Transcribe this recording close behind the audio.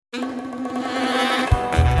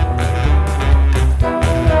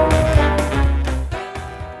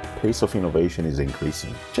pace of innovation is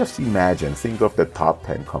increasing. Just imagine, think of the top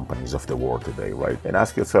 10 companies of the world today, right? And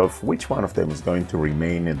ask yourself which one of them is going to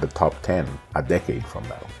remain in the top 10 a decade from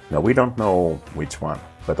now. Now, we don't know which one,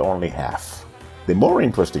 but only half. The more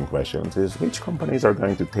interesting question is which companies are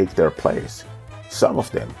going to take their place. Some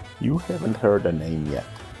of them, you haven't heard a name yet.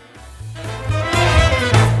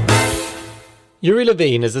 Uri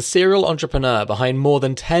Levine is a serial entrepreneur behind more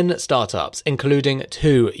than 10 startups, including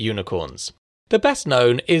 2 unicorns. The best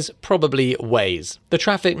known is probably Waze, the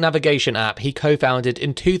traffic navigation app he co-founded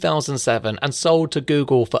in 2007 and sold to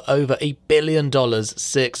Google for over $1 billion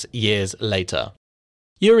 6 years later.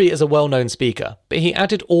 Uri is a well-known speaker, but he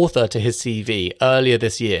added author to his CV earlier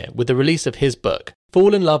this year with the release of his book,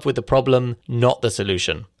 Fall in Love with the Problem, Not the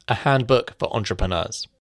Solution, a handbook for entrepreneurs.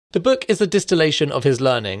 The book is a distillation of his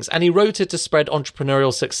learnings, and he wrote it to spread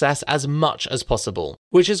entrepreneurial success as much as possible,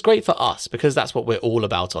 which is great for us because that's what we're all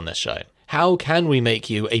about on this show. How can we make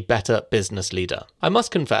you a better business leader? I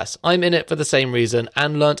must confess, I'm in it for the same reason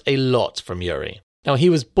and learnt a lot from Uri. Now, he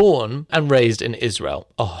was born and raised in Israel,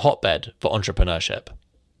 a hotbed for entrepreneurship.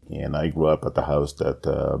 And I grew up at the house that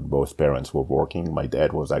both parents were working. My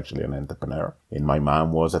dad was actually an entrepreneur, and my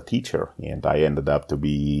mom was a teacher, and I ended up to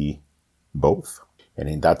be both. And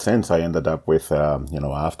in that sense, I ended up with,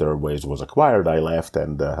 after Waze was acquired, I left,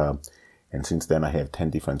 and since then I have 10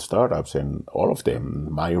 different startups, and all of them,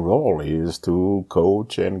 my role is to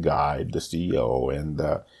coach and guide the CEO and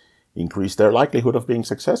increase their likelihood of being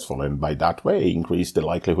successful, and by that way, increase the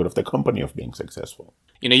likelihood of the company of being successful.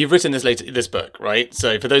 You know, you've written this book, right?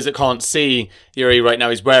 So for those that can't see, Uri right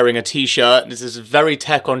now is wearing a t-shirt. This is a very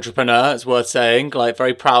tech entrepreneur, it's worth saying, like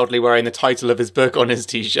very proudly wearing the title of his book on his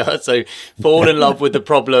t-shirt. So fall in love with the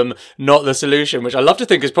problem, not the solution, which I love to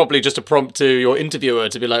think is probably just a prompt to your interviewer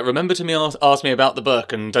to be like, remember to ask me about the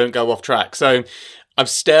book and don't go off track. So I'm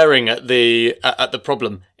staring at the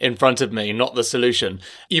problem in front of me, not the solution.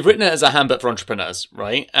 You've written it as a handbook for entrepreneurs,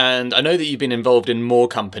 right? And I know that you've been involved in more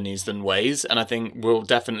companies than Waze, and I think we'll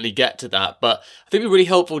definitely get to that. But I think it'd be really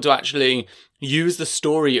helpful to actually use the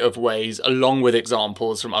story of Waze along with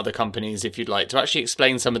examples from other companies, if you'd like, to actually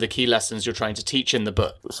explain some of the key lessons you're trying to teach in the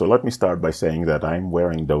book. So let me start by saying that I'm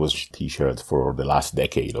wearing those t-shirts for the last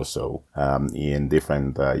decade or so in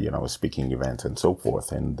different, speaking events and so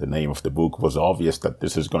forth. And the name of the book was obvious that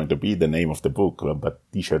this is going to be the name of the book, but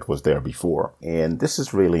t-shirt was there before. And this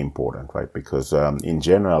is really important, right? Because in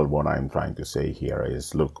general, what I'm trying to say here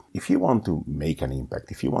is, look, if you want to make an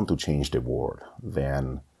impact, if you want to change the world,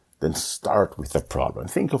 then start with a problem.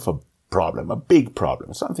 Think of a problem, a big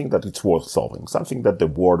problem, something that it's worth solving, something that the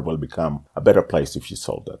world will become a better place if you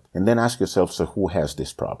solve that. And then ask yourself, so who has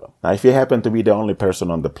this problem? Now, if you happen to be the only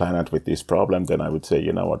person on the planet with this problem, then I would say,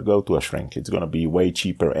 you know what, go to a shrink. It's going to be way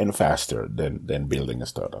cheaper and faster than building a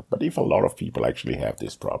startup. But if a lot of people actually have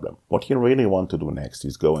this problem, what you really want to do next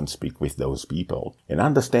is go and speak with those people and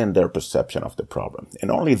understand their perception of the problem.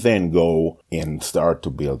 And only then go and start to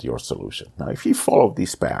build your solution. Now, if you follow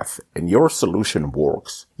this path and your solution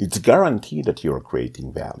works, it's guarantee that you're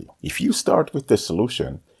creating value. If you start with the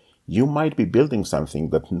solution, you might be building something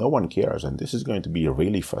that no one cares, and this is going to be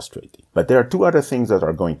really frustrating. But there are 2 other things that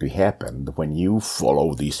are going to happen when you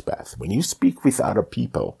follow this path. When you speak with other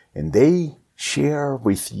people and they share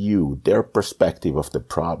with you their perspective of the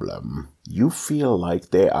problem, you feel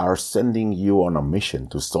like they are sending you on a mission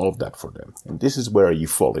to solve that for them. And this is where you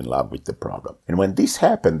fall in love with the problem. And when this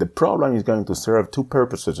happens, the problem is going to serve 2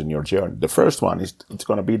 purposes in your journey. The first one is it's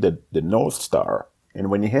going to be the North Star.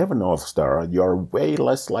 And when you have a North Star, you are way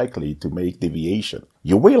less likely to make deviation.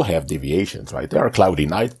 You will have deviations, right? There are cloudy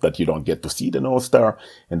nights that you don't get to see the North Star,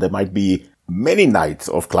 and there might be many nights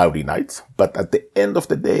of cloudy nights, but at the end of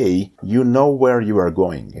the day, you know where you are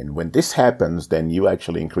going. And when this happens, then you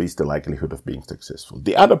actually increase the likelihood of being successful.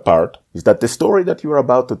 The other part is that the story that you are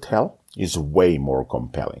about to tell is way more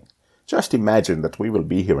compelling. Just imagine that we will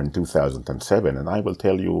be here in 2007 and I will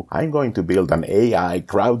tell you, I'm going to build an AI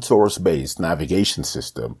crowdsource-based navigation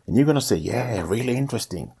system. And you're going to say, yeah, really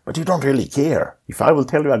interesting. But you don't really care. If I will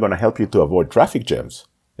tell you I'm going to help you to avoid traffic jams,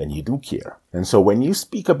 then you do care. And so when you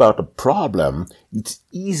speak about a problem, it's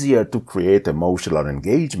easier to create emotional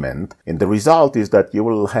engagement. And the result is that you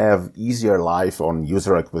will have easier life on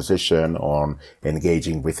user acquisition, on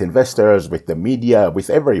engaging with investors, with the media, with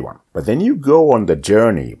everyone. But then you go on the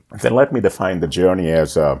journey. Then let me define the journey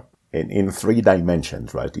as in 3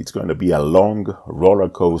 dimensions, right? It's going to be a long roller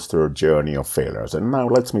coaster journey of failures. And now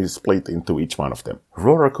let me split into each one of them.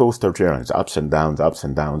 Roller coaster journeys, ups and downs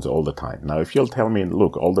all the time. Now, if you'll tell me,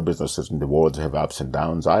 look, all the businesses in the world have ups and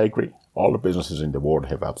downs, I agree. All the businesses in the world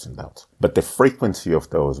have ups and downs. But the frequency of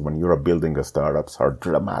those when you're building a startups are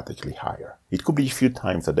dramatically higher. It could be a few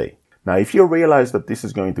times a day. Now, if you realize that this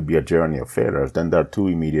is going to be a journey of failures, then there are two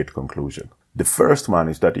immediate conclusions. The first one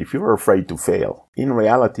is that if you're afraid to fail, in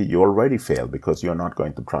reality, you already failed because you're not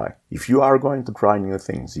going to try. If you are going to try new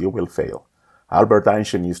things, you will fail. Albert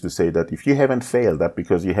Einstein used to say that if you haven't failed, that's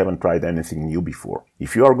because you haven't tried anything new before.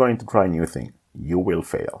 If you are going to try new things, you will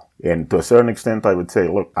fail. And to a certain extent, I would say,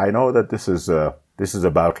 look, I know that this is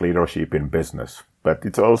about leadership in business, but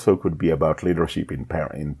it also could be about leadership in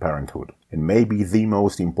parenthood. And maybe the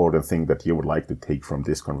most important thing that you would like to take from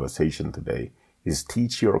this conversation today is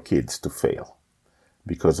teach your kids to fail.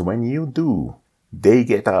 Because when you do, they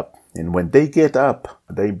get up. And when they get up,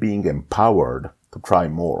 they're being empowered to try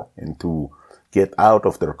more and to get out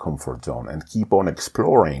of their comfort zone and keep on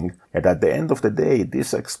exploring. And at the end of the day,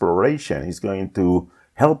 this exploration is going to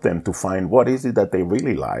help them to find what is it that they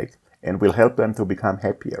really like and will help them to become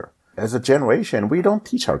happier. As a generation, we don't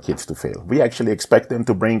teach our kids to fail. We actually expect them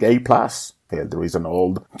to bring A+. There is an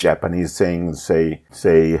old Japanese saying,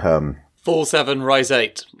 Fall 7, rise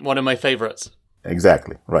 8. One of my favorites.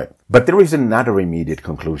 Exactly, right. But there is another immediate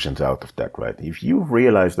conclusion out of that, right? If you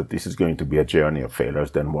realize that this is going to be a journey of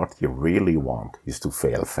failures, then what you really want is to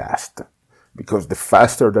fail fast. Because the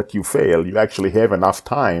faster that you fail, you actually have enough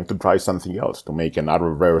time to try something else, to make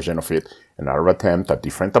another version of it, another attempt, a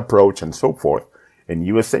different approach, and so forth. And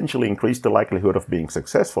you essentially increase the likelihood of being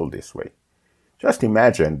successful this way. Just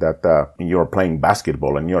imagine that you're playing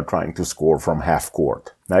basketball and you're trying to score from half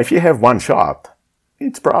court. Now, if you have one shot,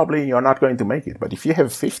 it's probably you're not going to make it. But if you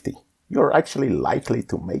have 50, you're actually likely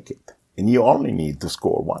to make it. And you only need to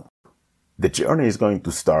score one. The journey is going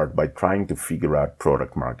to start by trying to figure out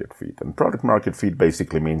product market fit. And product market fit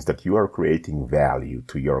basically means that you are creating value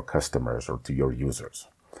to your customers or to your users.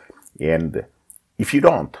 And if you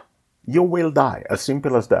don't, you will die. As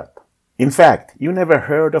simple as that. In fact, you never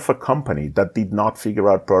heard of a company that did not figure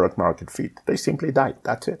out product market fit. They simply died.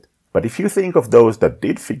 That's it. But if you think of those that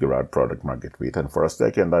did figure out product market fit, and for a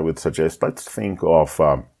second I would suggest let's think of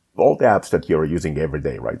all the apps that you're using every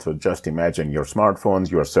day, right? So just imagine your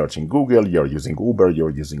smartphones, you're searching Google, you're using Uber, you're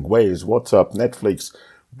using Waze, WhatsApp, Netflix,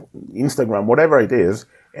 Instagram, whatever it is,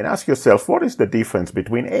 and ask yourself, what is the difference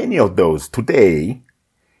between any of those today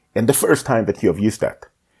and the first time that you have used that?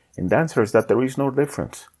 And the answer is that there is no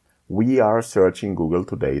difference. We are searching Google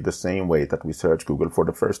today the same way that we search Google for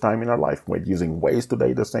the first time in our life. We're using Waze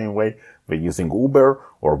today the same way. We're using Uber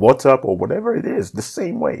or WhatsApp or whatever it is the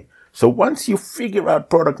same way. So once you figure out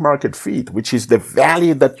product market fit, which is the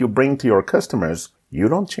value that you bring to your customers, you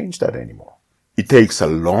don't change that anymore. It takes a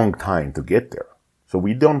long time to get there. So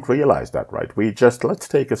we don't realize that, right? Let's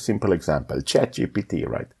take a simple example. ChatGPT,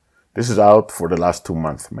 right? This is out for the last 2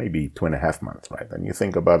 months, maybe 2.5 months, right? And you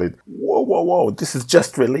think about it, whoa, this is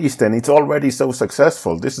just released and it's already so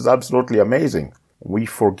successful. This is absolutely amazing. We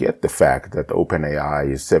forget the fact that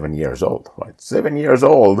OpenAI is 7 years old, right? 7 years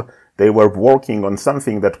old, they were working on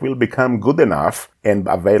something that will become good enough and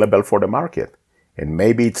available for the market. And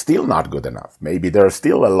maybe it's still not good enough. Maybe there's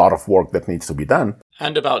still a lot of work that needs to be done.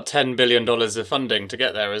 And about $10 billion of funding to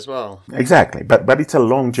get there as well. Exactly. But it's a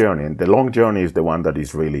long journey. And the long journey is the one that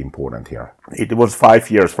is really important here. It was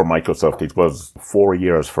 5 years for Microsoft. It was 4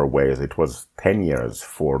 years for Waze. It was 10 years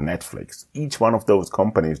for Netflix. Each one of those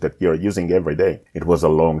companies that you're using every day, it was a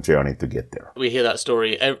long journey to get there. We hear that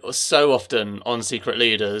story so often on Secret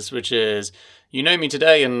Leaders, which is, you know me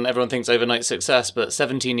today and everyone thinks overnight success, but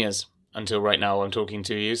 17 years. Until right now I'm talking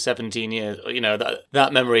to you, 17 years. You know,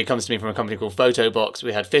 that memory comes to me from a company called Photobox.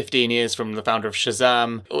 We had 15 years from the founder of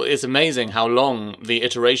Shazam. It's amazing how long the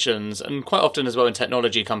iterations, and quite often as well in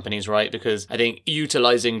technology companies, right? Because I think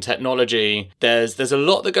utilizing technology, there's a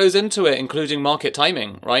lot that goes into it, including market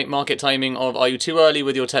timing, right? Market timing of, are you too early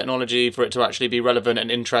with your technology for it to actually be relevant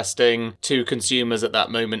and interesting to consumers at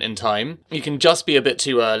that moment in time? You can just be a bit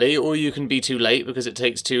too early, or you can be too late because it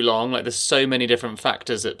takes too long. Like, there's so many different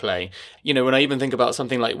factors at play. You know, when I even think about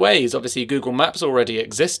something like Waze, obviously Google Maps already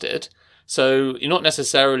existed. So you're not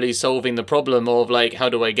necessarily solving the problem of, like, how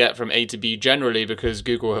do I get from A to B generally because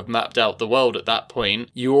Google have mapped out the world at that point.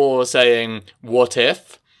 You're saying, what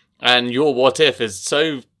if? And your what if is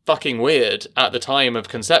so fucking weird at the time of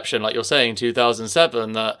conception, like you're saying,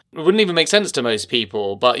 2007, that it wouldn't even make sense to most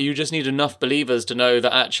people. But you just need enough believers to know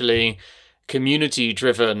that actually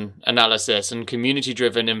community-driven analysis and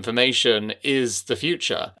community-driven information is the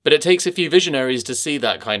future. But it takes a few visionaries to see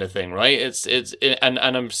that kind of thing, right? And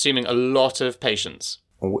I'm assuming a lot of patience.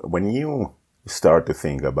 When you start to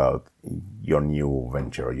think about your new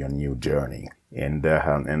venture, your new journey, And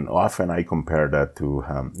often I compare that to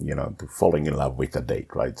to falling in love with a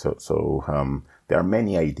date, right? So there are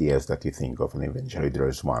many ideas that you think of, and eventually there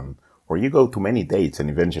is one. Or you go to many dates, and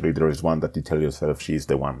eventually there is one that you tell yourself she's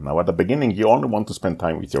the one. Now, at the beginning, you only want to spend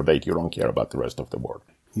time with your date. You don't care about the rest of the world.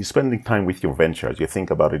 You're spending time with your ventures. You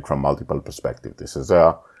think about it from multiple perspectives. This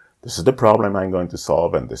is the problem I'm going to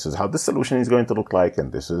solve, and this is how the solution is going to look like,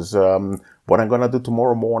 and this is what I'm going to do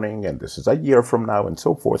tomorrow morning, and this is a year from now, and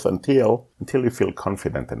so forth, until you feel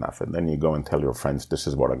confident enough, and then you go and tell your friends, this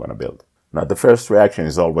is what I'm going to build. Now, the first reaction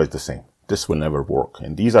is always the same. This will never work.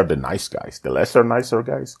 And these are the nice guys. The lesser nicer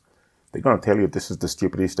guys, they're going to tell you this is the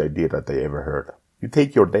stupidest idea that they ever heard. You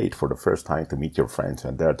take your date for the first time to meet your friends,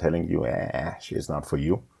 and they're telling you, she's not for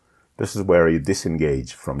you. This is where you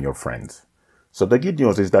disengage from your friends. So the good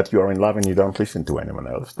news is that you are in love and you don't listen to anyone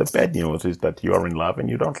else. The bad news is that you are in love and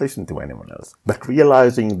you don't listen to anyone else. But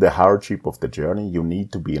realizing the hardship of the journey, you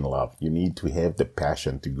need to be in love. You need to have the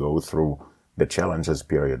passion to go through the challenges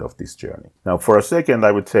period of this journey. Now, for a second,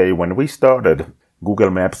 I would say when we started,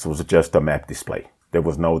 Google Maps was just a map display. There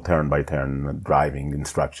was no turn-by-turn driving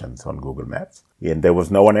instructions on Google Maps. And there was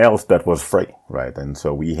no one else that was free, right? And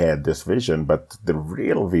so we had this vision, but the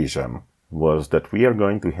real vision was that we are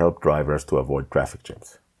going to help drivers to avoid traffic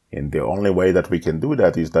jams. And the only way that we can do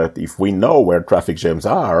that is that if we know where traffic jams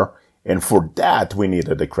are, and for that we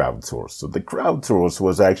needed a crowdsource. So the crowdsource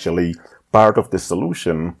was actually part of the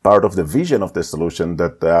solution, part of the vision of the solution,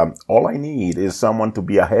 that all I need is someone to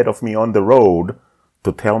be ahead of me on the road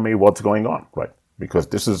to tell me what's going on, right? Because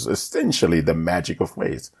this is essentially the magic of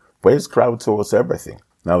Waze. Waze crowdsource everything.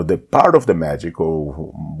 Now, the part of the magic, or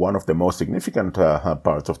one of the most significant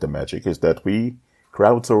parts of the magic, is that we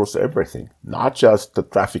crowdsource everything. Not just the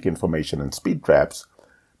traffic information and speed traps,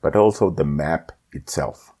 but also the map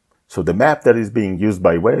itself. So the map that is being used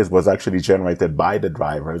by Waze was actually generated by the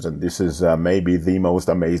drivers, and this is maybe the most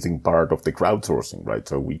amazing part of the crowdsourcing, right?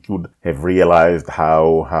 So we could have realized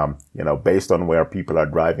how, based on where people are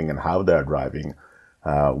driving and how they're driving,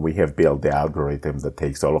 we have built the algorithm that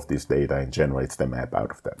takes all of this data and generates the map out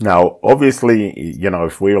of that. Now, obviously,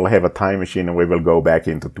 if we will have a time machine and we will go back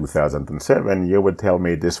into 2007, you would tell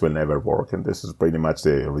me this will never work. And this is pretty much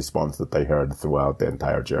the response that I heard throughout the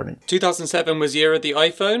entire journey. 2007 was the year of the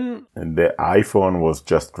iPhone? And the iPhone was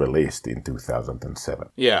just released in 2007.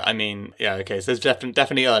 Okay, so it's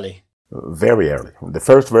definitely early. Very early. The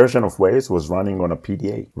first version of Waze was running on a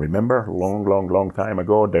PDA. Remember, long time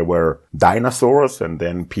ago, there were dinosaurs and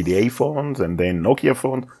then PDA phones and then Nokia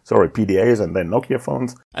phones. PDAs and then Nokia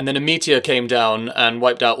phones. And then a meteor came down and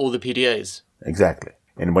wiped out all the PDAs. Exactly.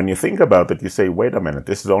 And when you think about it, you say, wait a minute,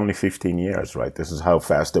 this is only 15 years, right? This is how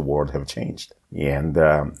fast the world have changed. And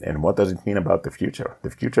what does it mean about the future?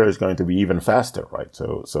 The future is going to be even faster, right?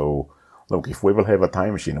 So look, if we will have a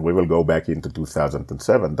time machine and we will go back into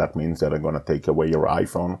 2007, that means that I'm going to take away your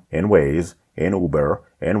iPhone and Waze and Uber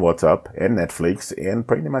and WhatsApp and Netflix and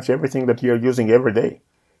pretty much everything that you're using every day.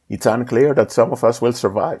 It's unclear that some of us will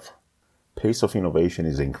survive. Pace of innovation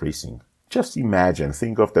is increasing. Just imagine,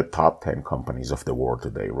 think of the top 10 companies of the world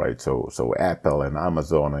today, right? So Apple and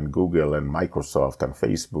Amazon and Google and Microsoft and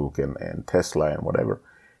Facebook and Tesla and whatever.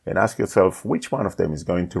 And ask yourself, which one of them is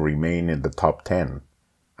going to remain in the top 10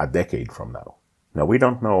 a decade from now? Now, we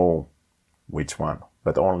don't know which one,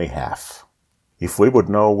 but only half. If we would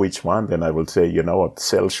know which one, then I would say, you know what,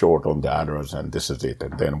 sell short on the others, and this is it.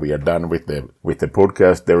 And then we are done with the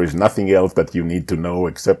podcast. There is nothing else that you need to know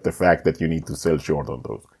except the fact that you need to sell short on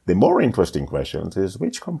those. The more interesting question is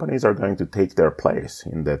which companies are going to take their place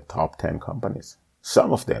in the top 10 companies.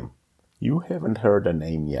 Some of them, you haven't heard a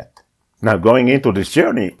name yet. Now, going into this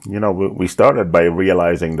journey, we started by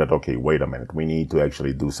realizing that, okay, wait a minute, we need to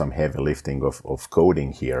actually do some heavy lifting of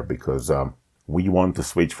coding here because we want to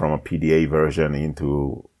switch from a PDA version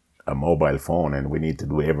into a mobile phone, and we need to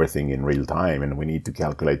do everything in real time, and we need to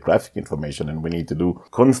calculate traffic information, and we need to do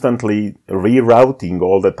constantly rerouting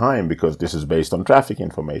all the time because this is based on traffic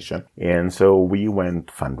information. And so we went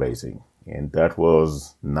fundraising, and that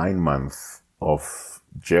was 9 months of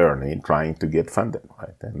journey trying to get funded,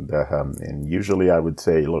 right? And usually I would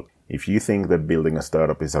say, look, if you think that building a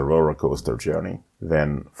startup is a roller coaster journey,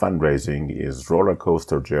 then fundraising is roller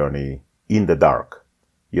coaster journey in the dark.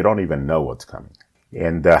 You don't even know what's coming.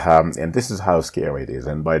 And this is how scary it is.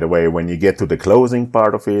 And by the way, when you get to the closing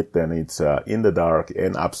part of it, then it's in the dark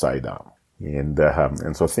and upside down.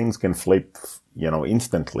 And so things can flip,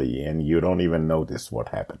 instantly, and you don't even notice what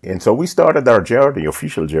happened. And so we started our journey,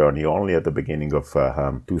 official journey, only at the beginning of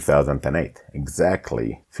 2008,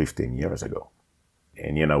 exactly 15 years ago.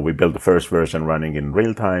 And we built the first version running in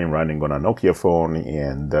real time, running on a Nokia phone,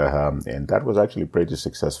 and that was actually pretty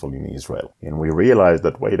successful in Israel. And we realized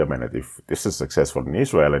that, wait a minute, if this is successful in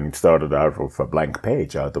Israel and it started out of a blank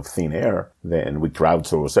page, out of thin air, then we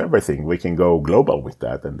crowdsource everything. We can go global with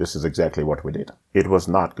that, and this is exactly what we did. It was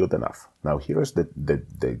not good enough. Now here's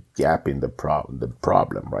the gap in the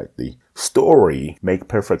problem, right? The story make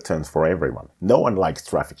perfect sense for everyone. No one likes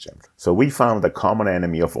traffic jams. So we found a common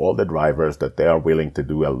enemy of all the drivers that they are willing to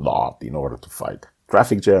do a lot in order to fight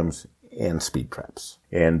traffic jams and speed traps.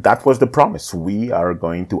 And that was the promise. We are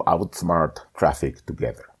going to outsmart traffic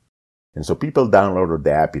together. And so people downloaded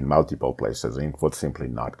the app in multiple places, and it was simply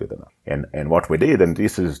not good enough. And what we did, and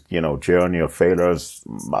this is, journey of failures,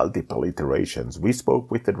 multiple iterations, we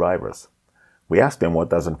spoke with the drivers. We asked them what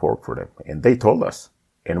doesn't work for them, and they told us.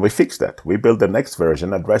 And we fixed that. We built the next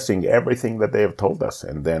version addressing everything that they have told us.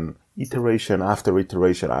 And then iteration after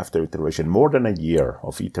iteration after iteration, more than a year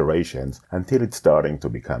of iterations until it's starting to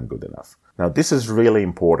become good enough. Now, this is really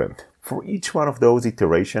important. For each one of those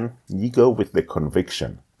iterations, you go with the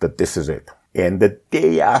conviction that this is it. And the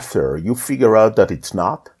day after you figure out that it's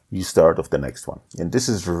not, you start off the next one. And this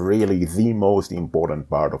is really the most important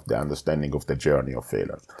part of the understanding of the journey of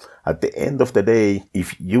failures. At the end of the day,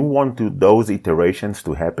 if you want those iterations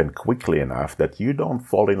to happen quickly enough that you don't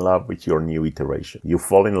fall in love with your new iteration, you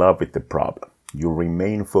fall in love with the problem. You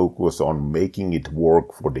remain focused on making it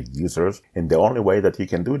work for the users. And the only way that you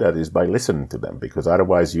can do that is by listening to them, because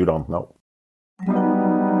otherwise you don't know.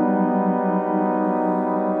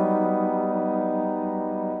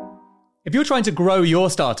 If you're trying to grow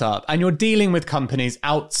your startup and you're dealing with companies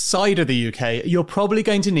outside of the UK, you're probably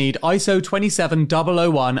going to need ISO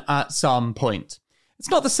 27001 at some point.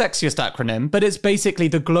 It's not the sexiest acronym, but it's basically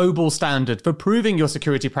the global standard for proving your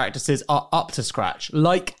security practices are up to scratch,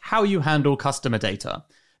 like how you handle customer data.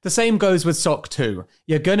 The same goes with SOC 2.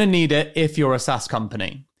 You're going to need it if you're a SaaS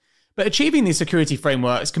company. But achieving these security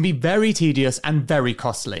frameworks can be very tedious and very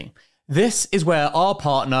costly. This is where our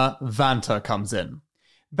partner, Vanta, comes in.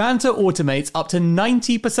 Vanta automates up to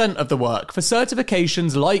 90% of the work for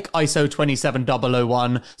certifications like ISO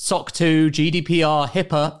 27001, SOC 2, GDPR,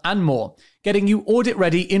 HIPAA, and more, getting you audit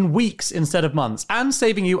ready in weeks instead of months, and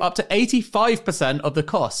saving you up to 85% of the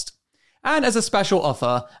cost. And as a special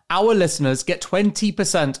offer, our listeners get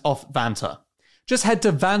 20% off Vanta. Just head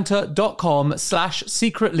to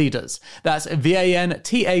vanta.com/secretleaders. That's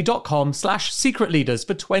vanta.com/secretleaders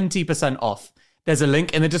for 20% off. There's a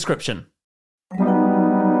link in the description.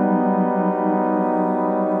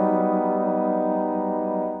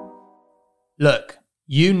 Look,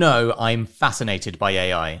 you know I'm fascinated by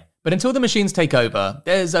AI, but until the machines take over,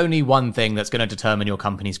 there's only one thing that's going to determine your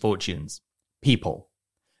company's fortunes. People.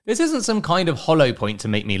 This isn't some kind of hollow point to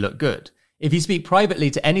make me look good. If you speak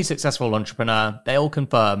privately to any successful entrepreneur, they'll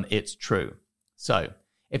confirm it's true. So,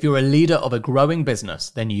 if you're a leader of a growing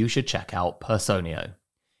business, then you should check out Personio.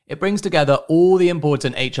 It brings together all the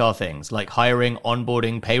important HR things like hiring,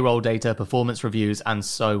 onboarding, payroll data, performance reviews, and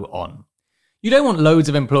so on. You don't want loads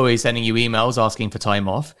of employees sending you emails asking for time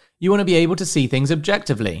off. You want to be able to see things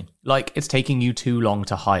objectively, like it's taking you too long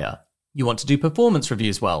to hire. You want to do performance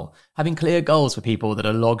reviews well, having clear goals for people that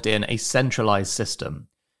are logged in a centralized system.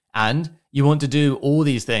 And you want to do all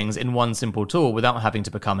these things in one simple tool without having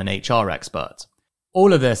to become an HR expert.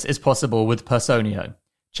 All of this is possible with Personio.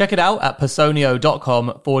 Check it out at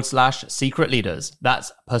personio.com/secretleaders.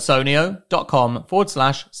 That's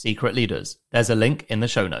personio.com/secretleaders. There's a link in the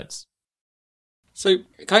show notes. So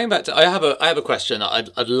coming back to, I have a question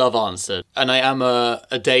that I'd love answered, and I am a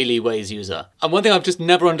daily Waze user. And one thing I've just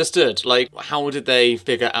never understood, like, how did they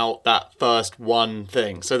figure out that first one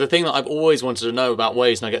thing? So the thing that I've always wanted to know about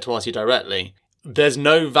Waze, and I get to ask you directly, there's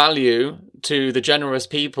no value to the generous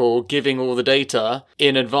people giving all the data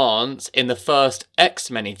in advance in the first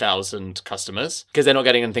X many thousand customers, because they're not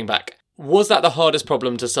getting anything back. Was that the hardest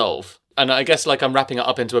problem to solve? And I guess like I'm wrapping it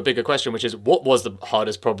up into a bigger question, which is what was the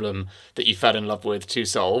hardest problem that you fell in love with to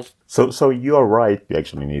solve? So you're right. You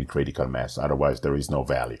actually need critical mass. Otherwise, there is no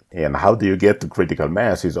value. And how do you get to critical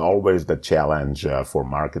mass is always the challenge for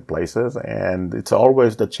marketplaces. And it's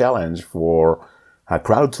always the challenge for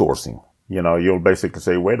crowdsourcing. You'll basically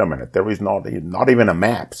say, wait a minute, there is not even a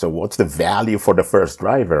map. So what's the value for the first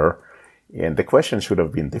driver? And the question should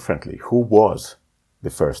have been differently. Who was the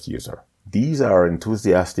first user? These are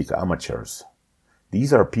enthusiastic amateurs.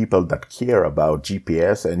 These are people that care about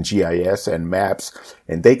GPS and GIS and maps,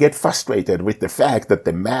 and they get frustrated with the fact that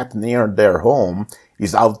the map near their home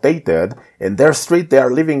is outdated, and their street, they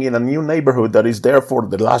are living in a new neighborhood that is there for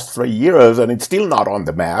the last 3 years, and it's still not on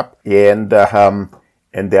the map. And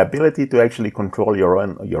And the ability to actually control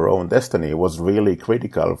your own destiny was really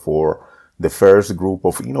critical for the first group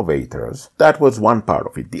of innovators. That was one part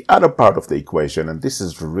of it. The other part of the equation, and this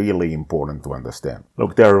is really important to understand.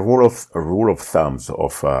 Look, there are a rule of thumbs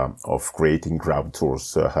of creating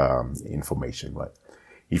crowdsource information, right?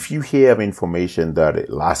 If you have information that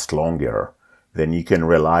lasts longer, then you can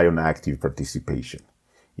rely on active participation.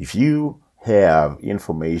 If you have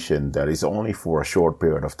information that is only for a short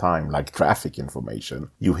period of time, like traffic information,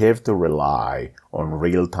 you have to rely on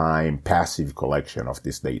real-time passive collection of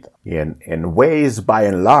this data. And Waze, by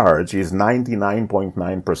and large, is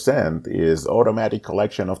 99.9% is automatic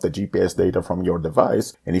collection of the GPS data from your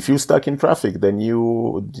device. And if you're stuck in traffic, then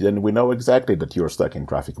we know exactly that you're stuck in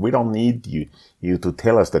traffic. We don't need you to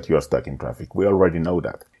tell us that you're stuck in traffic. We already know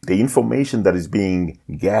that. The information that is being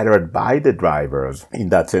gathered by the drivers in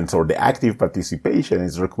that sense, or the active participation,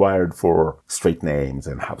 is required for street names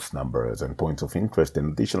and house numbers and points of interest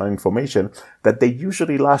and additional information that they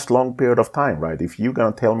usually last long period of time, right? If you're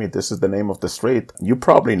going to tell me this is the name of the street, you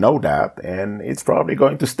probably know that, and it's probably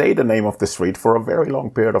going to stay the name of the street for a very long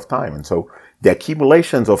period of time. And so the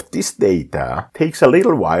accumulations of this data takes a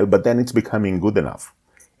little while, but then it's becoming good enough.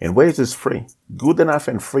 And Waze is free. Good enough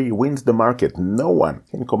and free wins the market. No one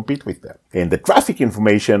can compete with that. And the traffic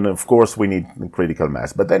information, of course, we need critical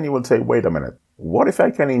mass. But then you will say, wait a minute. What if I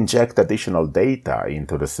can inject additional data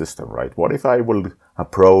into the system, right? What if I will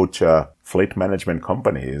approach fleet management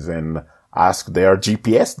companies and ask their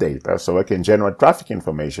GPS data so I can generate traffic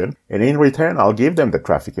information? And in return, I'll give them the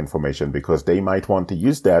traffic information because they might want to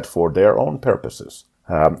use that for their own purposes.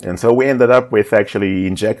 And so we ended up with actually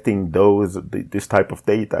injecting this type of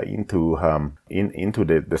data into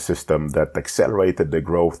the system that accelerated the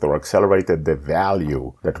growth or accelerated the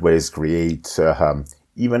value that Waze creates,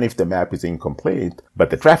 even if the map is incomplete, but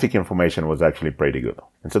the traffic information was actually pretty good.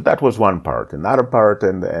 And so that was one part. Another part,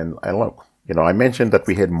 and look, I mentioned that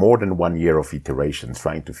we had more than 1 year of iterations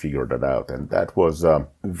trying to figure that out. And that was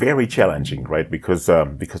very challenging, right? Because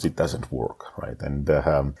it doesn't work, right? And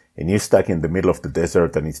you're stuck in the middle of the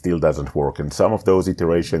desert and it still doesn't work. And some of those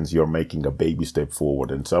iterations, you're making a baby step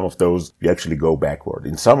forward. And some of those, you actually go backward.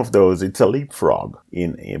 In some of those, it's a leapfrog,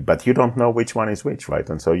 but you don't know which one is which, right?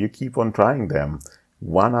 And so you keep on trying them,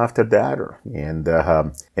 one after the other. And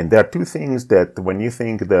there are two things that when you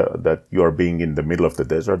think that you are being in the middle of the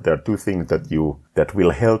desert, there are two things that will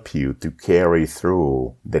help you to carry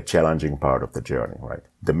through the challenging part of the journey, right?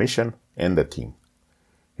 The mission and the team.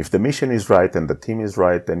 If the mission is right and the team is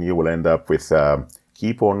right, then you will end up with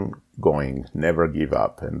keep on going, never give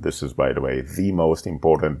up. And this is, by the way, the most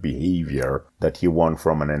important behavior that you want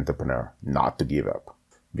from an entrepreneur, not to give up.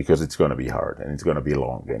 Because it's going to be hard, and it's going to be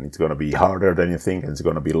long, and it's going to be harder than you think, and it's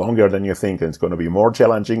going to be longer than you think, and it's going to be more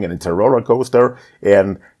challenging, and it's a roller coaster,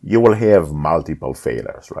 and you will have multiple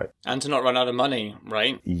failures, right? And to not run out of money,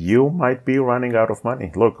 right? You might be running out of money.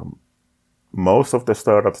 Look, most of the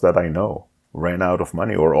startups that I know ran out of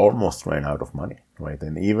money or almost ran out of money, right?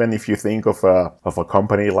 And even if you think of a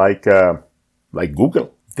company like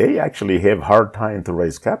Google, they actually have hard time to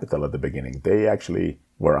raise capital at the beginning. They actually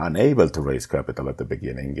were unable to raise capital at the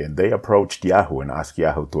beginning, and they approached Yahoo and asked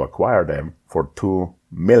Yahoo to acquire them for $2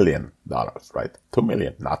 million, right? 2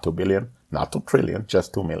 million, not 2 billion, not 2 trillion,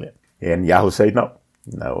 just 2 million. And Yahoo said no.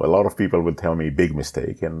 Now, a lot of people would tell me big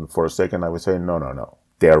mistake, and for a second I would say no.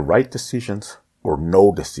 They're right decisions or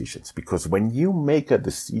no decisions, because when you make a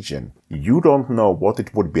decision, you don't know what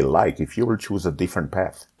it would be like if you will choose a different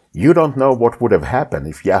path. You don't know what would have happened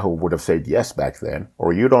if Yahoo would have said yes back then,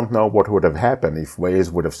 or you don't know what would have happened if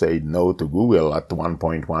Waze would have said no to Google at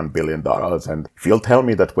 $1.1 billion. And if you'll tell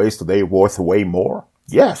me that Waze today worth way more,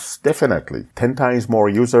 yes, definitely. 10 times more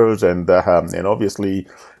users and obviously,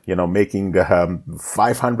 making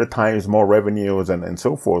 500 times more revenues and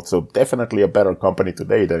so forth. So definitely a better company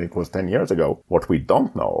today than it was 10 years ago. What we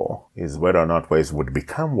don't know is whether or not Waze would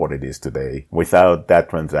become what it is today without that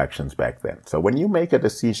transactions back then. So when you make a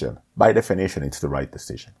decision, by definition, it's the right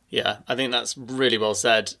decision. Yeah, I think that's really well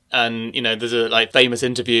said. And, there's a famous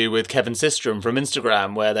interview with Kevin Systrom from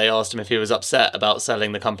Instagram where they asked him if he was upset about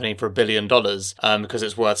selling the company for $1 billion because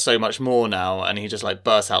it's worth so much more now. And he just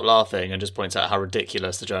bursts out laughing and just points out how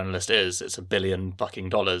ridiculous the journalist is. It's $1 billion fucking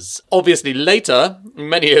dollars. Obviously later,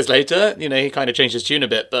 many years later, he kind of changed his tune a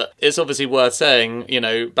bit, but it's obviously worth saying,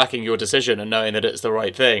 backing your decision and knowing that it's the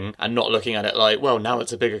right thing and not looking at it now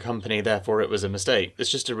it's a bigger company, therefore it was a mistake. It's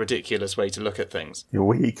just a ridiculous way to look at things.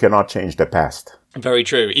 We cannot change the past. Very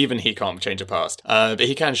true. Even he can't change a past. But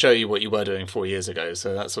he can show you what you were doing 4 years ago,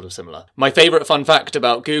 so that's sort of similar. My favourite fun fact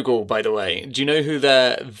about Google, by the way, do you know who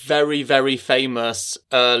their very, very famous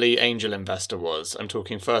early angel investor was? I'm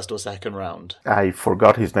talking first or second round. I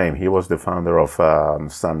forgot his name. He was the founder of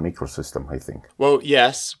Sun Microsystem, I think. Well,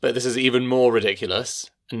 yes, but this is even more ridiculous.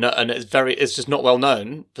 No, and it's just not well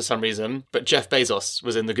known for some reason, but Jeff Bezos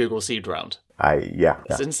was in the Google seed round. Yeah.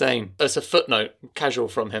 It's insane. It's a footnote, casual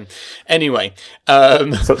from him. Anyway.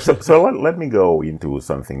 So let me go into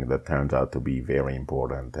something that turns out to be very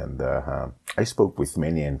important. And I spoke with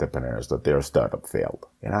many entrepreneurs that their startup failed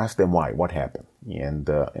and asked them why, what happened. And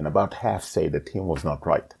about half say the team was not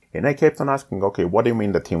right. And I kept on asking, okay, what do you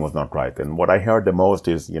mean the team was not right? And what I heard the most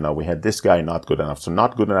is, we had this guy not good enough. So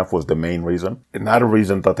not good enough was the main reason. Another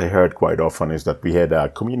reason that I heard quite often is that we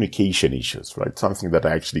had communication issues, right? Something that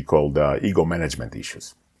I actually called ego management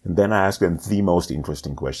issues. And then I asked them the most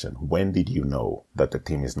interesting question. When did you know that the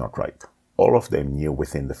team is not right? All of them knew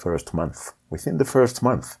within the first month. Within the first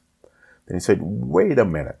month. Then he said, wait a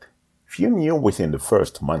minute. If you knew within the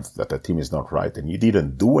first month that the team is not right and you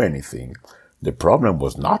didn't do anything, the problem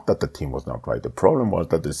was not that the team was not right. The problem was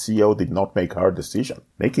that the CEO did not make hard decisions.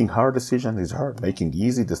 Making hard decisions is hard. Making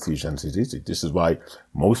easy decisions is easy. This is why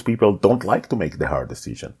most people don't like to make the hard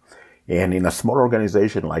decision. And in a small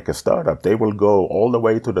organization like a startup, they will go all the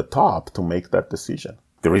way to the top to make that decision.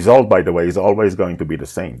 The result, by the way, is always going to be the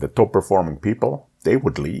same. The top performing people, they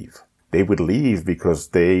would leave. They would leave because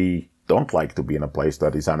they don't like to be in a place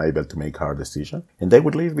that is unable to make hard decisions. And they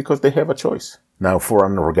would leave because they have a choice. Now, for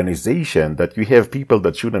an organization that you have people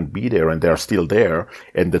that shouldn't be there and they're still there,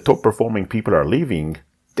 and the top performing people are leaving,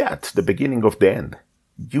 that's the beginning of the end.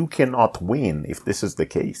 You cannot win if this is the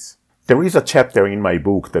case. There is a chapter in my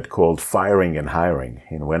book that called Firing and Hiring.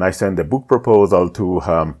 And when I sent the book proposal to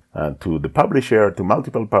the publisher, to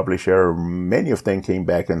multiple publishers, many of them came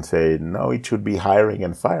back and said, no, it should be hiring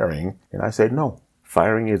and firing. And I said, no,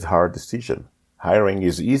 firing is a hard decision. Hiring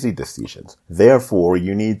is easy decisions. Therefore,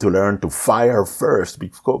 you need to learn to fire first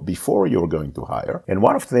before you're going to hire. And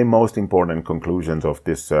one of the most important conclusions of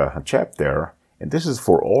this chapter, and this is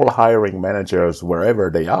for all hiring managers wherever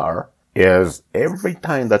they are, is every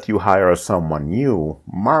time that you hire someone new,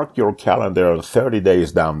 mark your calendar 30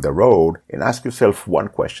 days down the road and ask yourself one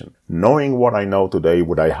question. Knowing what I know today,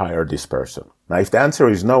 would I hire this person? Now, if the answer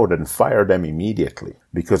is no, then fire them immediately.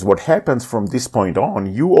 Because what happens from this point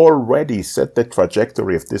on, you already set the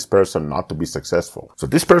trajectory of this person not to be successful. So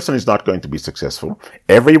this person is not going to be successful.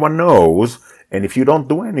 Everyone knows. And if you don't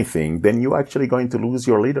do anything, then you're actually going to lose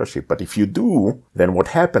your leadership. But if you do, then what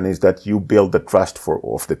happens is that you build the trust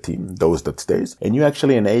of the team, those that stays, and you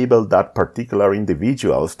actually enable that particular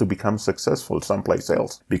individuals to become successful someplace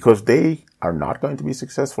else because they are not going to be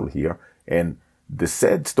successful here. And the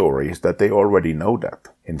sad story is that they already know that.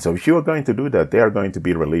 And so if you are going to do that, they are going to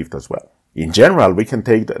be relieved as well. In general, we can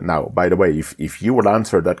take that. Now, by the way, if you would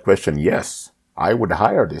answer that question, yes, I would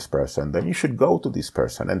hire this person, then you should go to this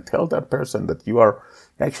person and tell that person that you are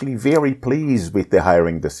actually very pleased with the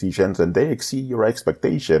hiring decisions and they exceed your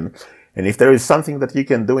expectation. And if there is something that you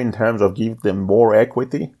can do in terms of give them more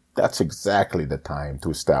equity, that's exactly the time to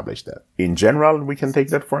establish that. In general, we can take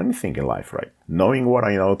that for anything in life, right? Knowing what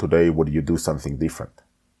I know today, would you do something different?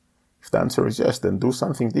 If the answer is yes, then do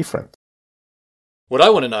something different. What I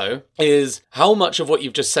want to know is how much of what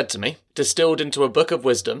you've just said to me, distilled into a book of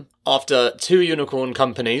wisdom, after 2 unicorn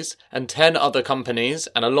companies and 10 other companies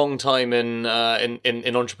and a long time in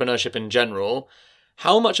entrepreneurship in general,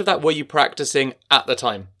 how much of that were you practicing at the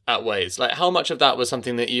time at Waze? Like, how much of that was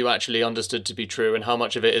something that you actually understood to be true, and how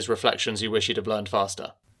much of it is reflections you wish you'd have learned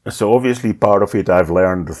faster? So obviously part of it I've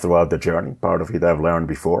learned throughout the journey, part of it I've learned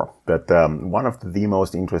before. But one of the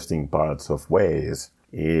most interesting parts of Waze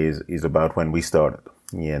is about when we started.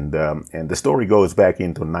 And the story goes back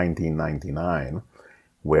into 1999,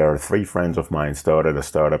 where 3 friends of mine started a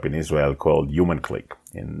startup in Israel called HumanClick.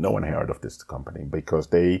 And no one heard of this company because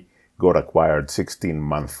they got acquired 16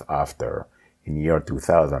 months after, in year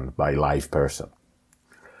 2000, by LivePerson.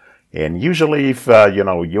 And usually if,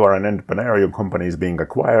 you are an entrepreneur, your company is being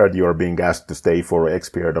acquired, you are being asked to stay for X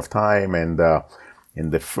period of time. And in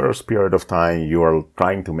the first period of time, you are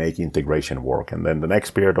trying to make integration work. And then the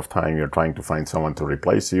next period of time, you're trying to find someone to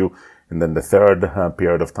replace you. And then the third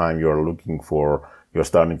period of time, you're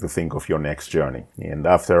starting to think of your next journey. And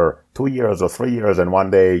after 2 years or 3 years and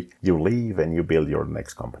one day, you leave and you build your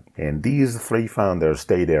next company. And these 3 founders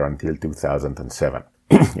stayed there until 2007.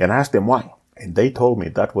 And I asked them why. And they told me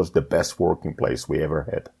that was the best working place we ever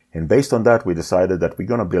had. And based on that, we decided that we're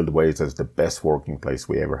going to build Waze as the best working place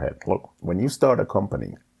we ever had. Look, when you start a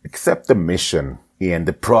company, accept the mission and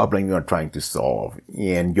the problem you are trying to solve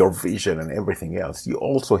and your vision and everything else, you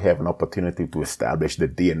also have an opportunity to establish the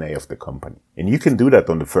DNA of the company. And you can do that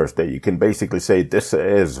on the first day. You can basically say, this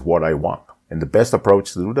is what I want. And the best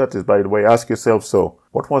approach to do that is, by the way, ask yourself, so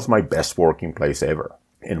what was my best working place ever?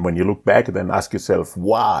 And when you look back, then ask yourself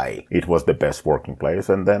why it was the best working place.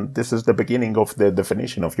 And then this is the beginning of the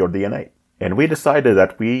definition of your DNA. And we decided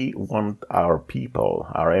that we want our people,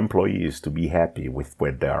 our employees, to be happy with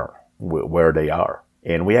where they are.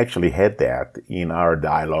 And we actually had that in our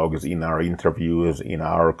dialogues, in our interviews, in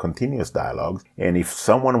our continuous dialogues. And if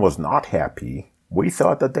someone was not happy, we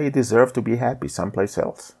thought that they deserved to be happy someplace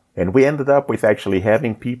else. And we ended up with actually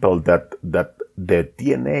having people that their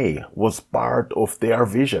DNA was part of their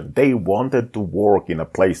vision. They wanted to work in a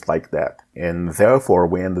place like that. And therefore,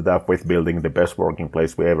 we ended up with building the best working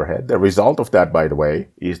place we ever had. The result of that, by the way,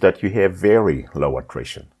 is that you have very low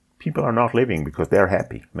attrition. People are not leaving because they're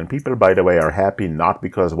happy. And people, by the way, are happy not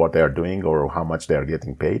because of what they're doing or how much they're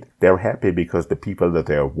getting paid. They're happy because the people that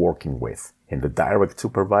they're working with and the direct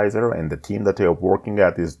supervisor and the team that they're working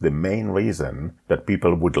at is the main reason that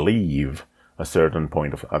people would leave a certain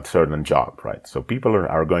job, right? So people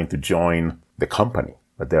are going to join the company,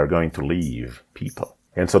 but they're going to leave people.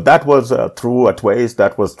 And so that was true at Waze.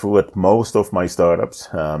 That was true at most of my startups.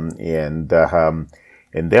 And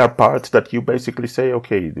there are parts that you basically say,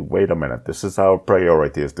 okay, wait a minute. This is our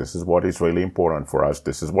priorities. This is what is really important for us.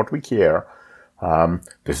 This is what we care.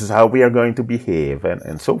 This is how we are going to behave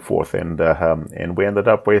and so forth. And we ended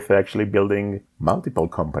up with actually building multiple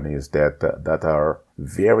companies that are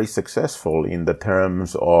very successful in the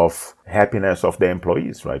terms of happiness of the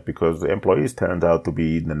employees, right? Because the employees turned out to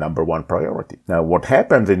be the number one priority. Now, what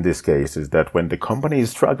happens in this case is that when the company is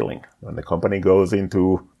struggling, when the company goes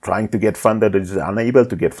into trying to get funded, is unable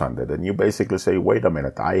to get funded, and you basically say, wait a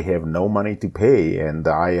minute, I have no money to pay, and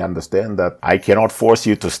I understand that I cannot force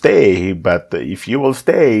you to stay, but if you will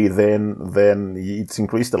stay, then it's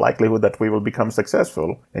increased the likelihood that we will become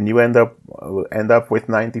successful, and you end up with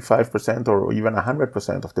 95% or even 100%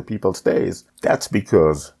 of the people stays. That's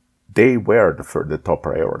because they were the top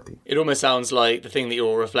priority. It almost sounds like the thing that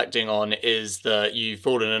you're reflecting on is that you've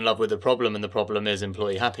fallen in love with the problem, and the problem is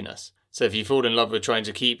employee happiness. So if you fall in love with trying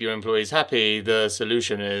to keep your employees happy, the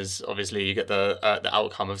solution is obviously you get the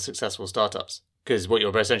outcome of successful startups, because what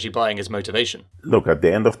you're essentially buying is motivation. Look, at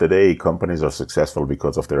the end of the day, companies are successful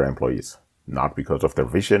because of their employees. Not because of their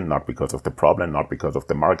vision, not because of the problem, not because of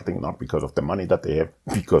the marketing, not because of the money that they have,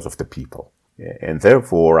 because of the people. And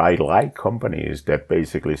therefore, I like companies that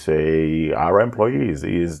basically say our employees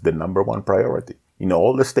is the number one priority. In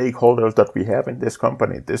all the stakeholders that we have in this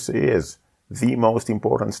company, this is the most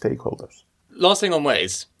important stakeholders. Last thing on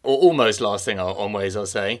Waze, or almost last thing on Waze, I'll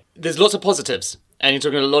say. There's lots of positives. And you're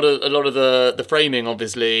talking a lot of the framing,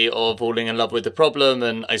 obviously, of falling in love with the problem.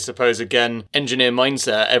 And I suppose, again, engineer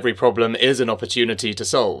mindset, every problem is an opportunity to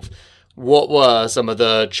solve. What were some of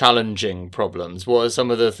the challenging problems? What are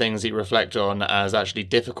some of the things that you reflect on as actually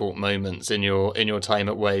difficult moments in your time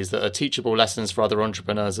at Waze that are teachable lessons for other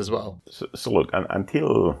entrepreneurs as well? So look,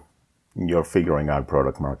 until you're figuring out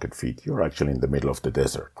product market fit, you're actually in the middle of the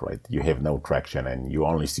desert, right? You have no traction and you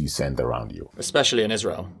only see sand around you. Especially in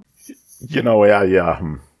Israel. You know,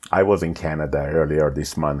 I was in Canada earlier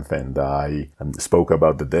this month and I spoke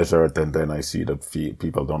about the desert, and then I see that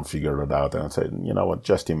people don't figure it out. And I said, you know what,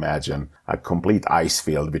 just imagine a complete ice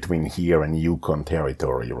field between here and Yukon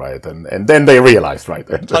territory, right? And then they realized, right?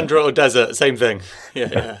 Tundra or desert, same thing.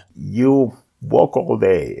 Yeah. You walk all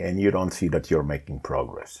day and you don't see that you're making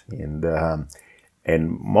progress.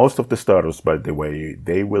 And most of the startups, by the way,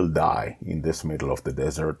 they will die in this middle of the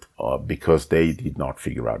desert because they did not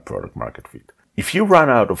figure out product market fit. If you run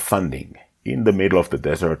out of funding in the middle of the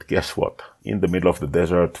desert, guess what? In the middle of the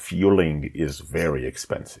desert, fueling is very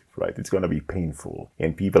expensive, right? It's going to be painful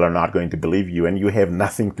and people are not going to believe you, and you have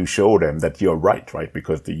nothing to show them that you're right?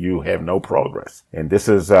 Because you have no progress. And this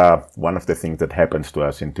is one of the things that happens to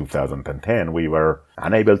us in 2010. We were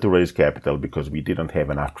unable to raise capital because we didn't have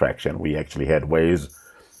enough traction. We actually had Waze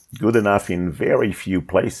good enough in very few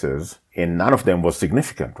places, and none of them was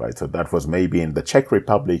significant, right? So that was maybe in the Czech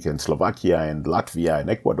Republic and Slovakia and Latvia and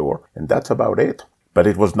Ecuador, and that's about it. But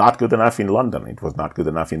it was not good enough in London. It was not good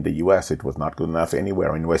enough in the US. It was not good enough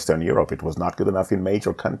anywhere in Western Europe. It was not good enough in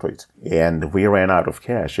major countries. And we ran out of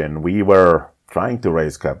cash, and we were trying to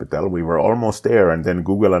raise capital. We were almost there, and then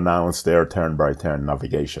Google announced their turn-by-turn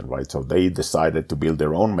navigation, right? So they decided to build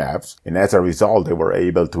their own maps, and as a result, they were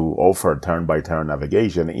able to offer turn-by-turn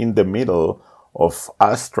navigation in the middle of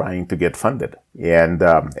us trying to get funded. And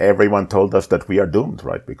everyone told us that we are doomed,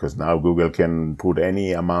 right? Because now Google can put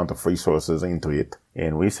any amount of resources into it.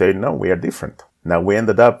 And we say, no, we are different. Now, we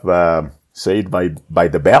ended up saved by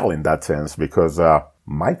the bell in that sense because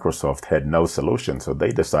Microsoft had no solution, so they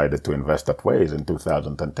decided to invest at Waze in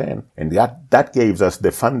 2010, and that gave us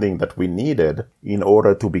the funding that we needed in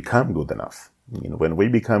order to become good enough. When we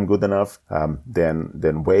become good enough, then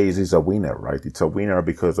Waze is a winner, right? It's a winner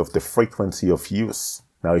because of the frequency of use.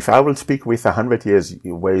 Now, if I will speak with 100 years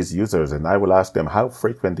Waze users and I will ask them, how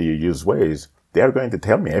frequent do you use Waze? They're going to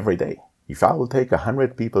tell me every day. If I will take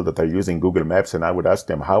 100 people that are using Google Maps and I would ask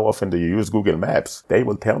them, how often do you use Google Maps? They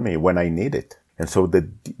will tell me when I need it. And so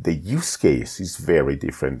the use case is very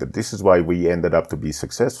different. And this is why we ended up to be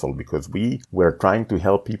successful, because we were trying to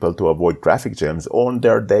help people to avoid traffic jams on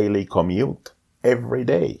their daily commute every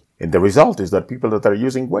day. And the result is that people that are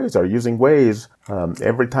using Waze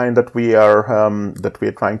every time that we are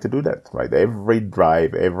trying to do that, right? Every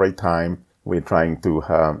drive, every time we're going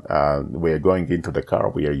into the car,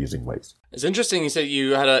 we are using Waze. It's interesting you said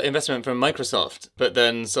you had an investment from Microsoft, but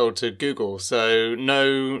then sold to Google. So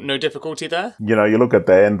no difficulty there? You look at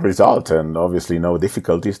the end result and obviously no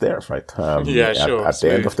difficulties there, right? Yeah, sure. At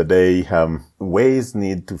the end of the day, Waze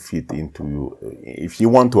need to fit into, if you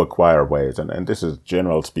want to acquire Waze, and this is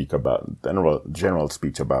general speech about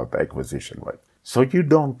acquisition, right? So you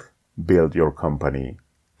don't build your company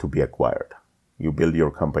to be acquired. You build your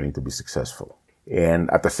company to be successful. And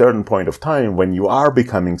at a certain point of time, when you are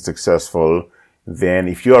becoming successful, then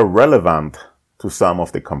if you are relevant to some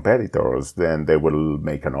of the competitors, then they will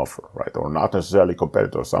make an offer, right? Or not necessarily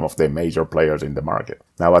competitors, some of the major players in the market.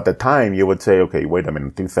 Now, at the time, you would say, okay, wait a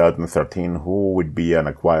minute, 2013, who would be an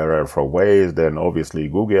acquirer for Waze? Then obviously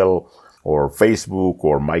Google or Facebook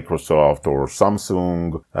or Microsoft or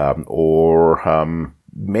Samsung or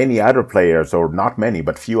many other players, or not many,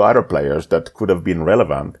 but few other players that could have been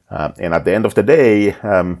relevant. And at the end of the day,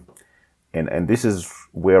 and this is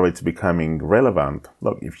where it's becoming relevant.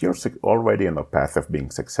 Look, if you're already on a path of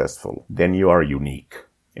being successful, then you are unique.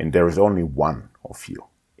 And there is only one of you.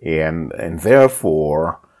 And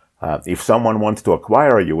therefore, if someone wants to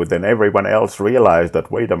acquire you, then everyone else realizes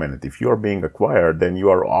that, wait a minute, if you're being acquired, then you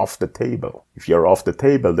are off the table. If you're off the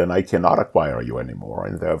table, then I cannot acquire you anymore.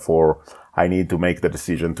 And therefore, I need to make the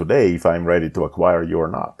decision today if I'm ready to acquire you or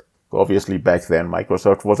not. Obviously, back then,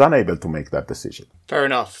 Microsoft was unable to make that decision. Fair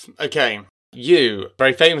enough. Okay. You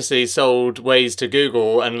very famously sold Waze to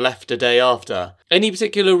Google and left a day after. Any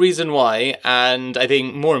particular reason why? And I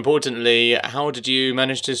think more importantly, how did you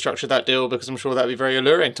manage to structure that deal? Because I'm sure that would be very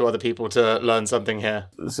alluring to other people to learn something here.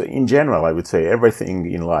 So in general, I would say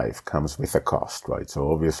everything in life comes with a cost, right?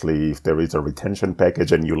 So obviously, if there is a retention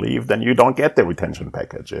package and you leave, then you don't get the retention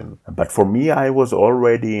package. But for me, I was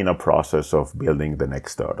already in a process of building the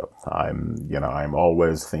next startup. I'm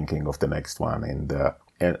always thinking of the next one.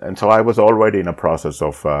 And so I was already in a process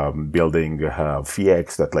of building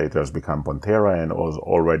VX that later has become Pontera, and was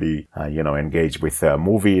already, engaged with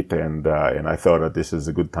Moveit, and I thought that this is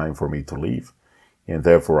a good time for me to leave. And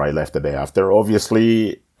therefore I left the day after.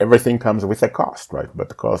 Obviously, everything comes with a cost, right? But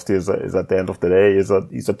the cost is at the end of the day is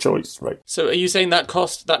a choice, right? So are you saying that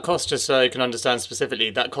cost, just so I can understand specifically,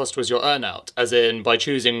 that cost was your earnout? As in, by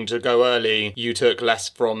choosing to go early, you took less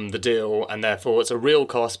from the deal, and therefore it's a real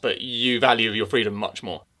cost, but you value your freedom much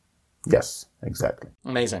more? Yes, exactly.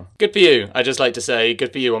 Amazing. Good for you. I just like to say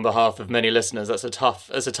good for you on behalf of many listeners. That's a tough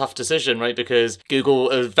decision, right? Because Google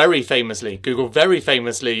very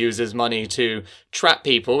famously uses money to trap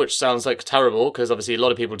people, which sounds like terrible because obviously a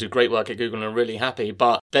lot of people do great work at Google and are really happy,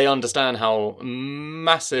 but they understand how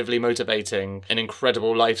massively motivating an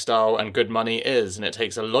incredible lifestyle and good money is, and it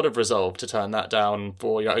takes a lot of resolve to turn that down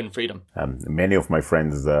for your own freedom. Many of my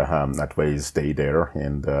friends at Waze stayed there,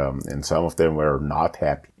 and some of them were not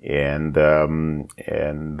happy. And for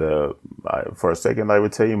a second, I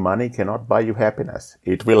would say money cannot buy you happiness.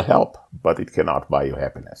 It will help, but it cannot buy you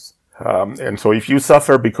happiness. And so if you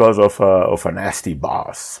suffer because of a nasty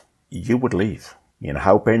boss, you would leave.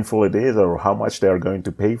 How painful it is or how much they are going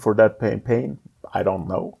to pay for that pain, I don't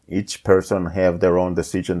know. Each person have their own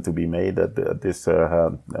decision to be made at this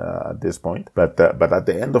point. But at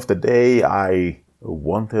the end of the day, I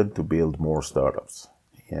wanted to build more startups.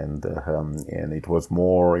 And it was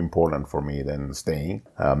more important for me than staying.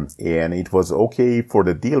 And it was okay for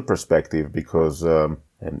the deal perspective because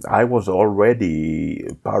I was already,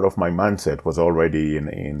 part of my mindset was already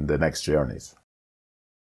in the next journeys.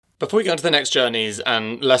 Before we go on to the next journeys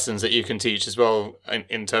and lessons that you can teach as well,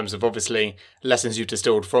 in terms of obviously lessons you've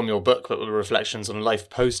distilled from your book, but with reflections on life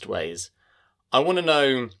post Waze, I want to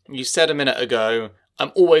know, you said a minute ago,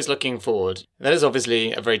 I'm always looking forward. That is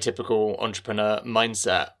obviously a very typical entrepreneur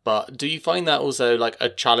mindset, but do you find that also like a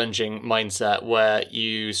challenging mindset where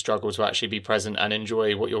you struggle to actually be present and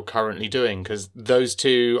enjoy what you're currently doing? Because those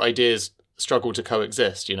two ideas struggle to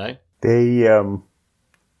coexist, you know? They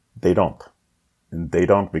don't. And they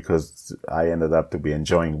don't, because I ended up to be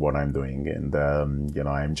enjoying what I'm doing, and I'm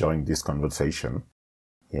enjoying this conversation.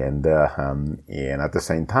 And at the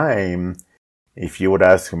same time, if you would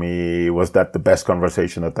ask me, was that the best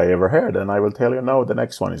conversation that I ever had? And I will tell you, no, the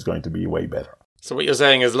next one is going to be way better. So what you're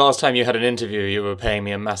saying is last time you had an interview, you were paying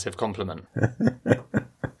me a massive compliment.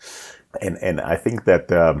 And I think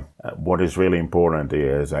that what is really important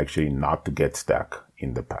is actually not to get stuck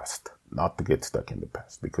in the past. Not to get stuck in the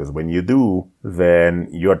past. Because when you do, then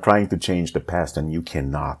you're trying to change the past, and you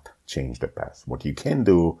cannot change the past. What you can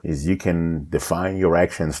do is you can define your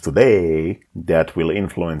actions today that will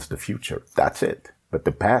influence the future. That's it. But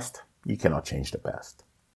the past, you cannot change the past.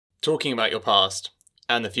 Talking about your past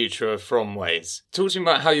and the future from Waze, talk to me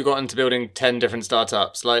about how you got into building 10 different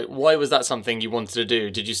startups. Like, why was that something you wanted to do?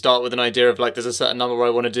 Did you start with an idea of like, there's a certain number I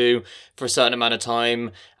want to do for a certain amount of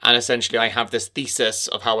time, and essentially I have this thesis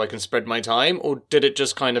of how I can spread my time? Or did it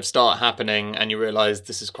just kind of start happening and you realized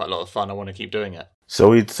this is quite a lot of fun, I want to keep doing it?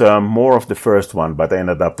 So it's more of the first one, but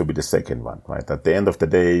ended up to be the second one, right? At the end of the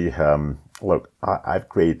day, look, I've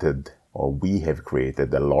created, or we have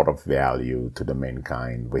created, a lot of value to the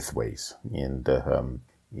mankind with Waze.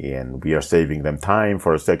 And we are saving them time.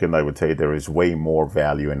 For a second, I would say there is way more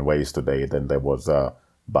value in Waze today than there was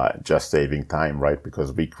by just saving time, right?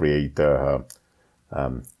 Because we create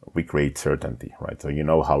certainty, right? So you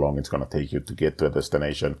know how long it's going to take you to get to a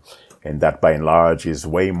destination. And that, by and large, is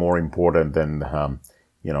way more important than,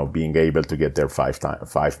 being able to get there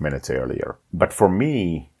 5 minutes earlier. But for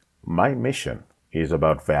me, my mission is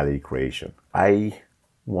about value creation. I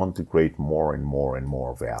want to create more and more and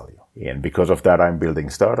more value. And because of that, I'm building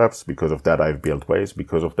startups. Because of that, I've built Waze.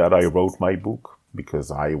 Because of that, I wrote my book,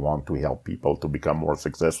 because I want to help people to become more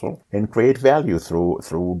successful and create value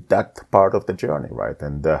through that part of the journey, right?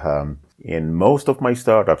 And in most of my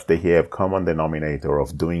startups, they have common denominator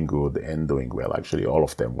of doing good and doing well. Actually, all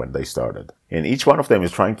of them when they started. And each one of them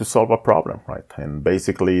is trying to solve a problem, right? And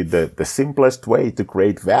basically, the simplest way to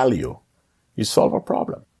create value is solve a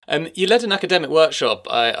problem. You led an academic workshop,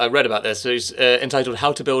 I read about this, it was entitled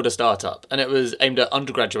How to Build a Startup, and it was aimed at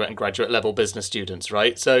undergraduate and graduate level business students,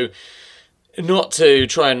 right? So not to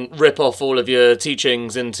try and rip off all of your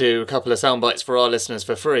teachings into a couple of sound bites for our listeners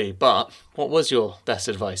for free, but what was your best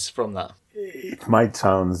advice from that? It might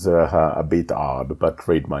sound a bit odd, but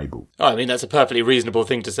read my book. Oh, I mean, that's a perfectly reasonable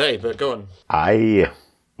thing to say, but go on. I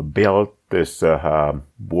built this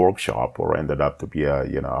workshop, or ended up to be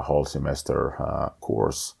a whole semester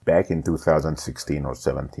course back in 2016 or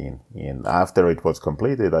 17. And after it was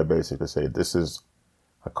completed, I basically said, this is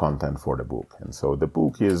a content for the book. And so the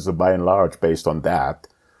book is by and large based on that,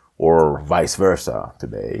 or vice versa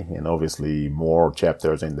today. And obviously more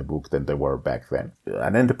chapters in the book than there were back then.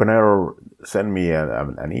 An entrepreneur sent me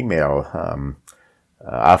an email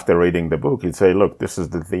after reading the book. He'd say, look, this is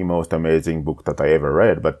the most amazing book that I ever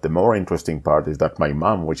read. But the more interesting part is that my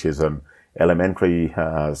mom, which is an elementary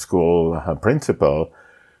school principal,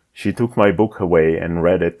 she took my book away and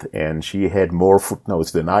read it, and she had more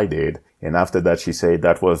footnotes than I did. And after that, she said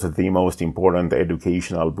that was the most important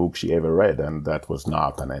educational book she ever read, and that was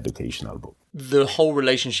not an educational book. The whole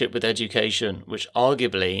relationship with education, which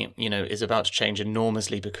arguably, is about to change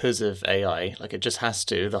enormously because of AI, like it just has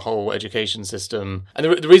to, the whole education system. And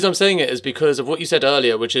the reason I'm saying it is because of what you said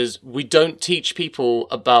earlier, which is we don't teach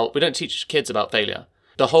kids about failure.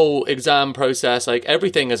 The whole exam process, like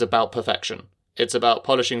everything is about perfection. It's about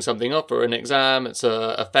polishing something up for an exam. It's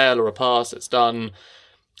a fail or a pass. It's done.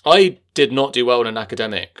 I did not do well in an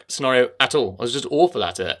academic scenario at all. I was just awful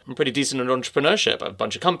at it. I'm pretty decent at entrepreneurship. I have a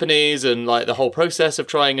bunch of companies, and like the whole process of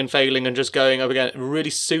trying and failing and just going up again, it really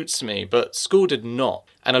suits me. But school did not.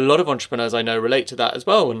 And a lot of entrepreneurs I know relate to that as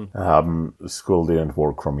well. And school didn't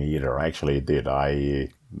work for me either. Actually, it did.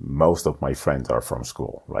 Most of my friends are from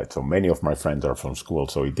school, right? So many of my friends are from school,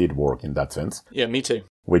 so it did work in that sense. Yeah, me too.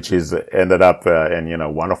 Which is ended up,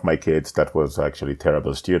 one of my kids that was actually a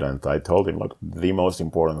terrible student, I told him, look, the most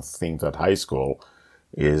important thing at high school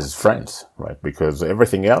is friends, right? Because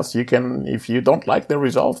everything else you can, if you don't like the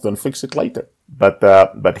results, then fix it later.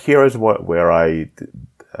 But here is where I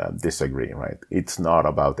disagree, right? It's not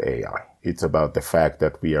about AI. It's about the fact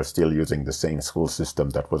that we are still using the same school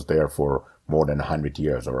system that was there for more than 100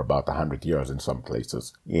 years, or about 100 years in some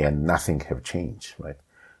places, and nothing have changed, right?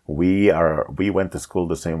 We went to school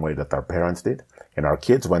the same way that our parents did, and our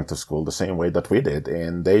kids went to school the same way that we did,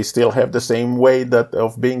 and they still have the same way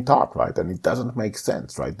of being taught, right? And it doesn't make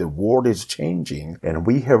sense, right? The world is changing, and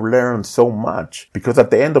we have learned so much, because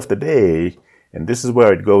at the end of the day, and this is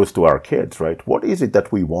where it goes to our kids, right? What is it that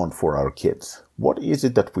we want for our kids? What is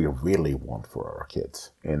it that we really want for our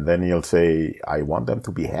kids? And then you'll say, I want them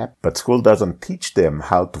to be happy. But school doesn't teach them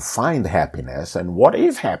how to find happiness and what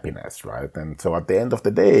is happiness, right? And so at the end of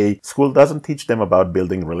the day, school doesn't teach them about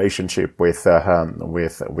building relationship with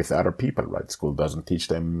other people, right? School doesn't teach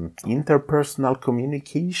them interpersonal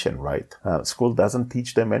communication, right? School doesn't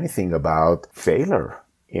teach them anything about failure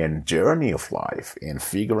and journey of life and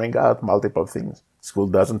figuring out multiple things. School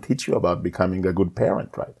doesn't teach you about becoming a good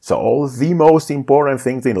parent, right? So all the most important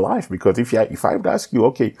things in life, because if I would ask you,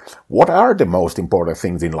 okay, what are the most important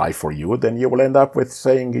things in life for you? Then you will end up with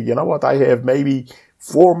saying, you know what, I have maybe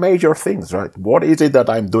 4 major things, right? What is it that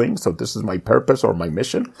I'm doing? So this is my purpose or my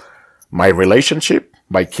mission, my relationship,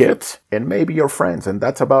 my kids, and maybe your friends. And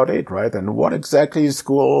that's about it, right? And what exactly is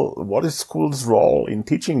school's role in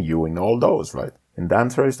teaching you in all those, right? And the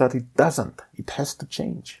answer is that it doesn't. It has to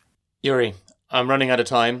change. Uri, I'm running out of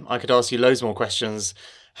time. I could ask you loads more questions.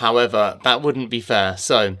 However, that wouldn't be fair.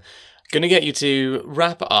 So, going to get you to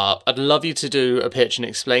wrap up. I'd love you to do a pitch and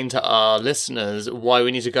explain to our listeners why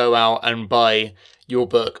we need to go out and buy your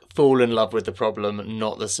book, Fall in Love with the Problem,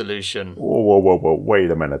 Not the Solution. Whoa, wait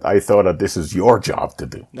a minute. I thought that this is your job to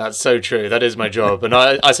do. That's so true. That is my job. And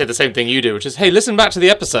I say the same thing you do, which is, hey, listen back to the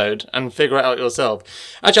episode and figure it out yourself.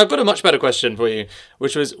 Actually, I've got a much better question for you,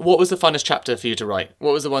 which was, what was the funnest chapter for you to write?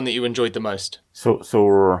 What was the one that you enjoyed the most?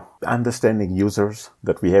 So understanding users,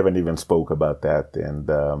 that we haven't even spoke about that, and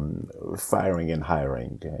firing and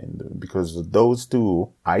hiring. And because those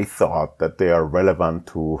two, I thought that they are relevant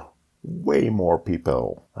to way more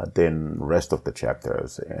people than rest of the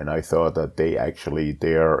chapters. And I thought that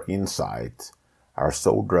their insights are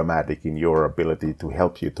so dramatic in your ability to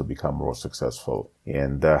help you to become more successful.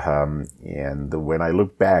 And when I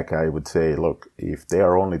look back, I would say, look, if there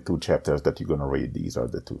are only 2 chapters that you're going to read, these are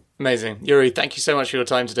the 2. Amazing. Uri, thank you so much for your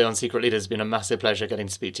time today on Secret Leaders. It's been a massive pleasure getting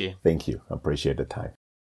to speak to you. Thank you. I appreciate the time.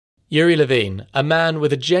 Uri Levine, a man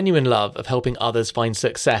with a genuine love of helping others find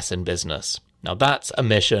success in business. Now that's a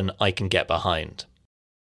mission I can get behind.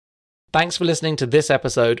 Thanks for listening to this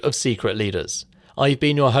episode of Secret Leaders. I've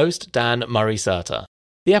been your host, Dan Murray-Serter.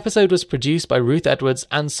 The episode was produced by Ruth Edwards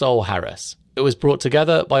and Sol Harris. It was brought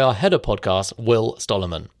together by our head of podcast, Will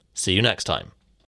Stollerman. See you next time.